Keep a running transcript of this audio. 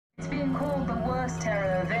been called the worst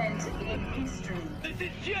terror event in history. This is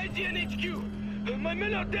GIGN HQ. My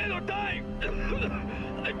men are dead or dying.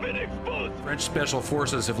 I've been exposed. French special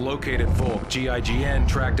forces have located Volk. GIGN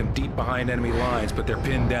tracked them deep behind enemy lines, but they're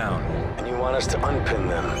pinned down. And you want us to unpin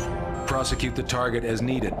them? Prosecute the target as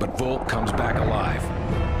needed, but Volk comes back alive.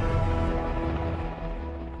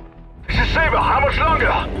 This is Sabre. How much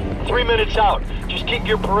longer? 3 minutes out. Just keep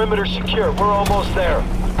your perimeter secure. We're almost there.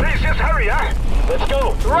 Please, just hurry, huh? Let's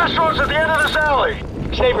go. The restaurant's at the end of this alley.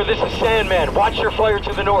 Sabre, this is Sandman. Watch your fire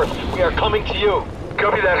to the north. We are coming to you.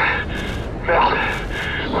 Copy that.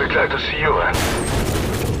 Merde. We're glad to see you, hein?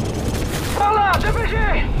 Hola,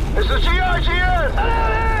 dépêchez! It's the GIGN! Allez,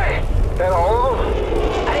 allez! Hello?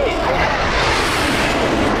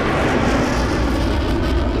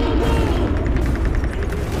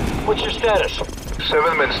 What's your status?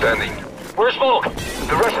 7 men standing. Where's Volk?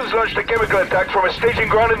 The Russians launched a chemical attack from a staging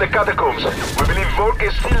ground in the catacombs. We believe Volk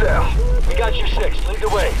is still there. We got you 6. Lead the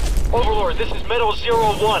way. Overlord, this is Meadow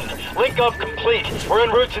 01. Link up complete. We're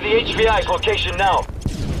en route to the HVI's location now.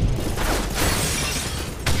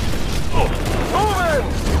 Moving!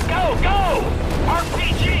 Go, go!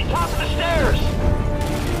 RPG, top of the stairs!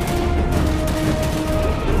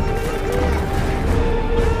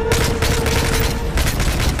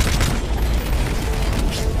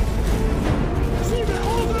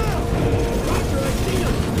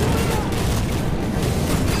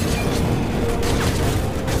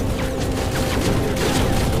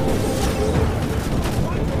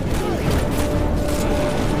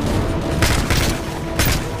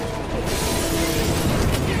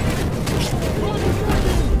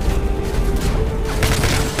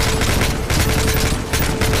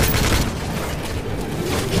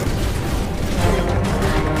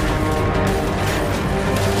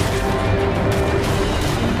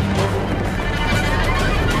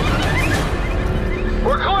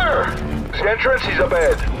 Entrance, he's up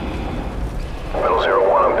ahead. Metal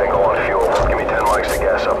 01, I'm bingo on fuel. Give me 10 mics to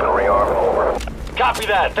gas up and rearm. Over. Copy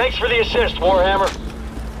that. Thanks for the assist, Warhammer.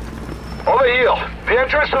 Over here. The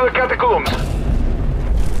entrance to the catacombs.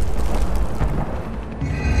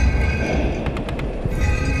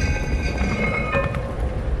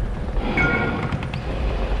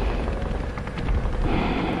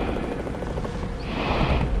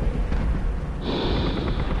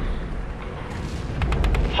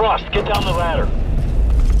 Frost, get down the ladder.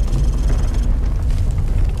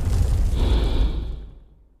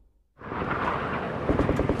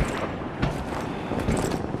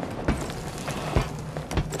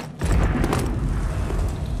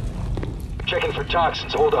 Checking for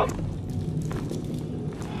toxins. Hold up.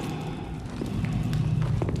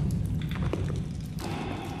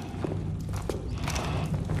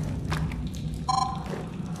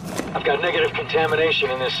 I've got negative contamination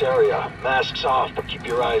in this area. Masks off, but keep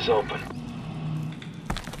your eyes open.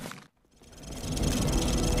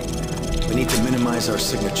 We need to minimize our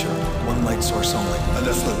signature. One light source only.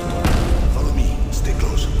 Understood. Follow me. Stay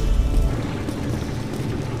close.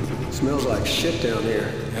 Smells like shit down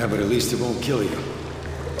here. Yeah, but at least it won't kill you.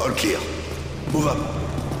 All clear. Move up.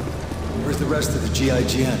 Where's the rest of the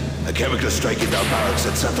GIGN? A chemical strike hit our barracks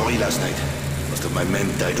at Satori last night. Most of my men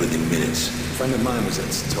died within minutes. A friend of mine was at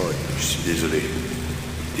Satori. Je suis désolé.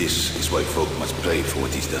 This is why Folk must pay for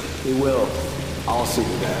what he's done. He will. I'll see to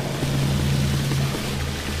that.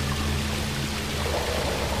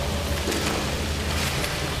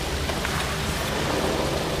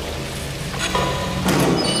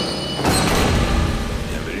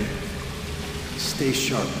 Stay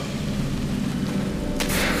sharp.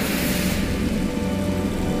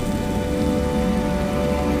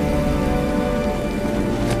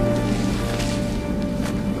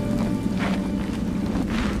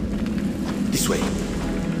 This way.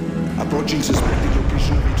 Approaching suspected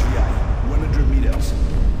location of HVI. 100 meters.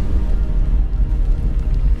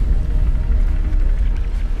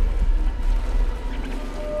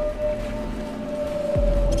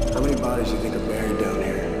 How many bodies do you think are buried down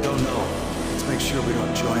here? Don't know. Let's make sure we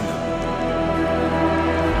don't join them.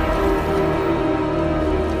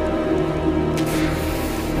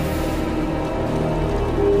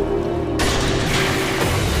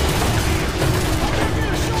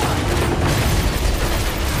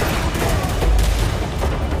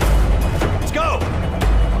 Let's go!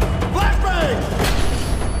 Flashbang!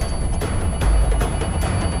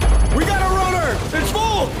 We got a runner! It's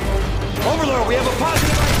full! Overlord, we have a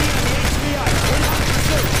positive ID on the HVI.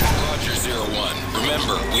 Roger, 01.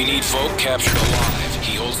 Remember, we need Folk captured alive.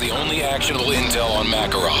 He holds the only actionable intel on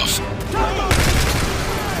Makarov.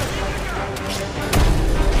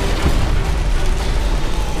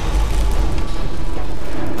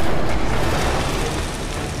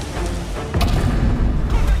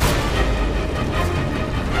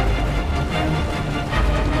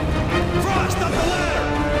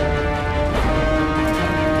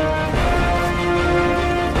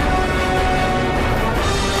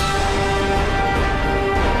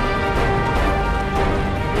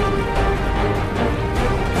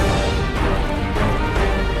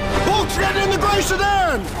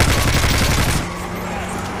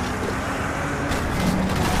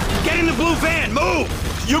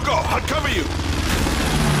 You go. I'll cover you.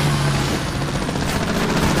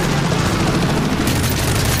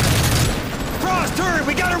 Frost, hurry!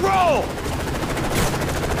 We gotta roll!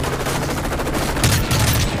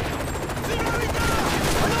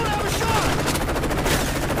 I don't have a shot!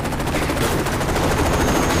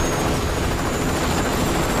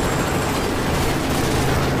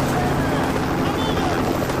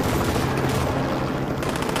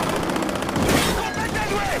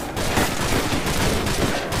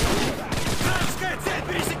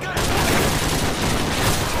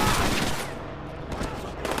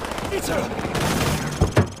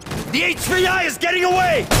 The HVI is getting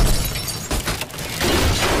away!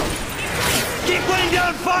 Keep